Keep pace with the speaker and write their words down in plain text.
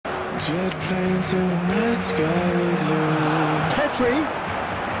Jet planes in the night sky with you. Pedri.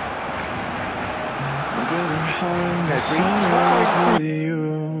 I'm getting high in the sunrise with you.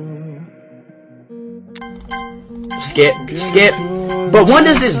 Skip, skip. But when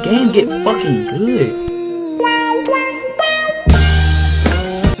does this game get fucking good?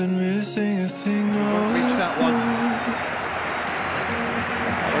 Reach that one.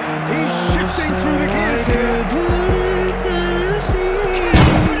 He's shifting through the gears here.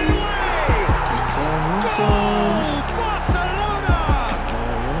 Barcelona!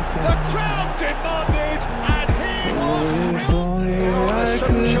 The crowd demanded, and he was a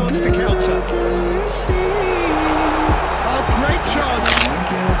sudden chance to counter. Oh, great chance!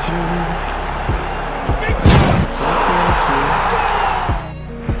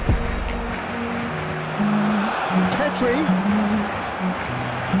 Pedri.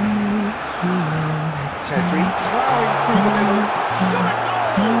 Pedri plowing through the middle.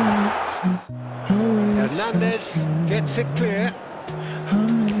 Sgoal! Hernandez gets it clear.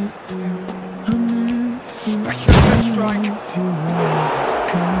 Speculative strike.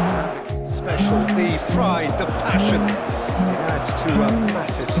 Special, the pride, the passion. It adds to a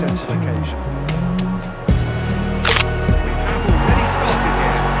massive sense of occasion.